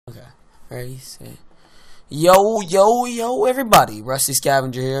Ready, say. Yo, everybody. Rusty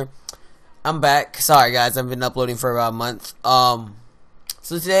Scavenger here. I'm back. Sorry, guys. I've been uploading for about a month.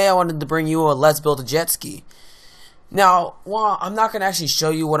 So today I wanted to bring you a Let's Build a Jet Ski. Now, well, I'm not going to actually show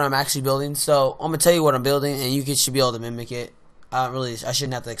you what I'm actually building, so I'm going to tell you what I'm building, and you should be able to mimic it. I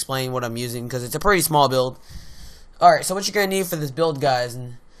shouldn't have to explain what I'm using, because it's a pretty small build. Alright, so what you're going to need for this build, guys,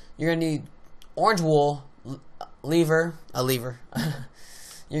 and you're going to need orange wool, a lever.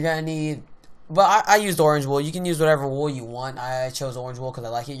 You're going to need, but I used orange wool. You can use whatever wool you want. I chose orange wool because I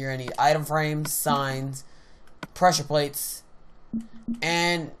like it. You're going to need item frames, signs, pressure plates,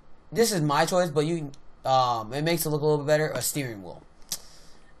 and this is my choice, but you it makes it look a little bit better, a steering wheel.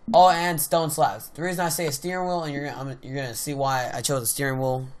 Oh, and stone slabs. The reason I say a steering wheel, and you're gonna see why I chose a steering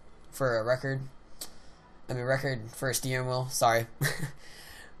wheel for a record. Record for a steering wheel. Sorry,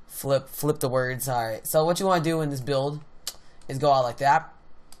 flip the words. All right. So what you want to do in this build is go out like that.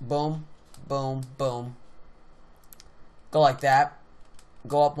 Boom, boom, boom. Go like that.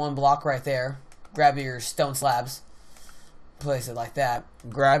 Go up one block right there. Grab your stone slabs. Place it like that.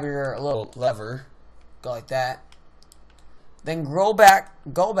 Grab your little lever. Go like that. Then go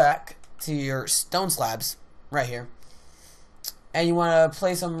back to your stone slabs right here, and you want to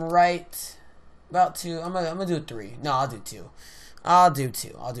place them right about two. I'm gonna do 3. No, I'll do 2. I'll do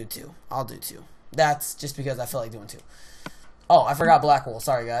 2. That's just because I feel like doing 2. Oh, I forgot black wool.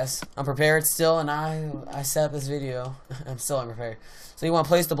 Sorry, guys. I'm prepared still, and I set up this video. I'm still unprepared. So you want to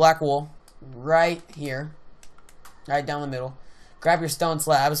place the black wool right here, right down the middle. Grab your stone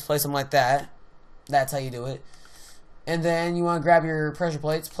slabs, place them like that. That's how you do it. And then you want to grab your pressure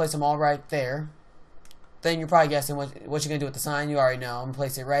plates, place them all right there. Then you're probably guessing what you're going to do with the sign. You already know. I'm going to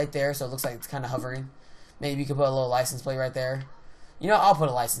place it right there so it looks like it's kind of hovering. Maybe you could put a little license plate right there. You know, I'll put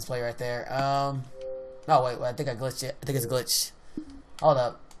a license plate right there. Oh, wait, I think I glitched it. I think it's a glitch. Hold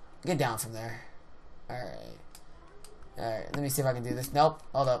up. Get down from there. Alright. Alright, let me see if I can do this. Nope.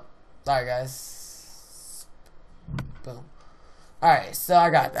 Hold up. Sorry, guys. Boom. Alright, so I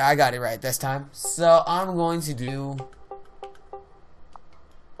got it right this time. So I'm going to do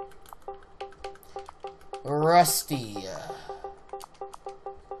Rusty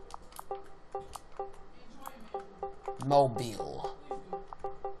Mobile.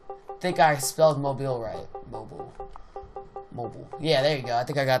 I think I spelled mobile right. Mobile. Yeah, there you go. I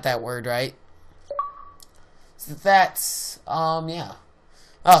think I got that word right. So that's yeah.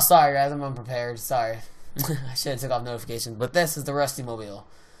 Oh, sorry guys, I'm unprepared. Sorry. I should have took off notifications, but this is the Rusty Mobile,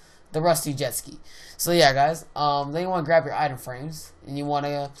 the Rusty Jet Ski. So yeah, guys. Then you want to grab your item frames and you want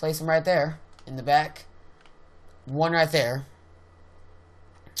to place them right there in the back. One right there.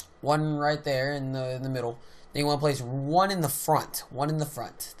 One right there in the middle. Then you want to place one in the front. One in the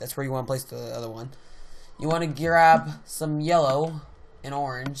front. That's where you want to place the other one. You want to grab some yellow and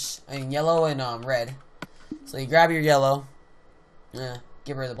orange. Yellow and red. So you grab your yellow.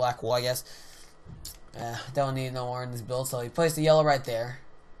 Get rid of the black wool, I guess. Don't need no more in this build, so you place the yellow right there.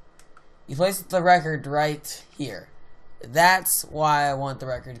 You place the record right here. That's why I want the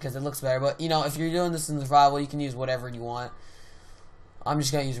record, because it looks better. But, you know, if you're doing this in survival, you can use whatever you want. I'm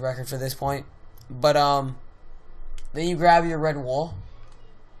just going to use record for this point. But, then you grab your red wool,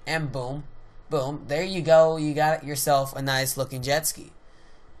 and boom, boom, there you go. You got yourself a nice looking jet ski.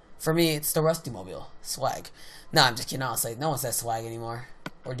 For me, it's the Rusty Mobile. Swag. No, I'm just kidding. Honestly, no one says swag anymore.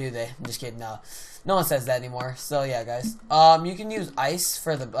 Or do they? I'm just kidding. No one says that anymore. So, yeah, guys. You can use ice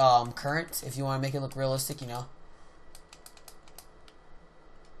for the current if you want to make it look realistic, you know.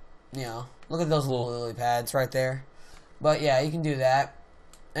 Look at those little lily pads right there. But, yeah, you can do that.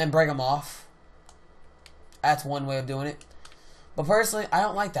 And break them off. That's one way of doing it. But, personally, I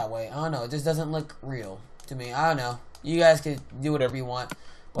don't like that way. I don't know. It just doesn't look real to me. I don't know. You guys can do whatever you want.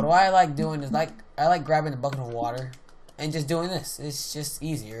 But what I like doing is, I like grabbing a bucket of water and just doing this. It's just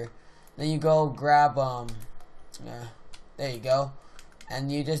easier. Then you go grab, there you go.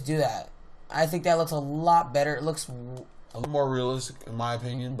 And you just do that. I think that looks a lot better. It looks a little more realistic, in my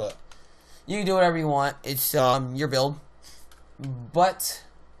opinion, but you can do whatever you want. It's, your build. But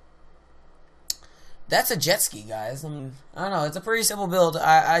that's a jet ski, guys. I don't know. It's a pretty simple build.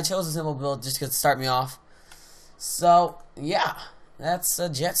 I chose a simple build just to start me off. So, yeah. That's a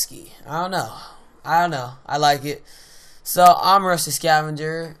jet ski. I don't know. I like it. So, I'm Rusty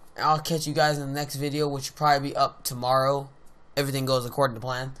Scavenger. I'll catch you guys in the next video, which will probably be up tomorrow. Everything goes according to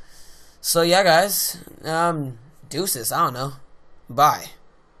plan. So, yeah, guys. Deuces. I don't know. Bye.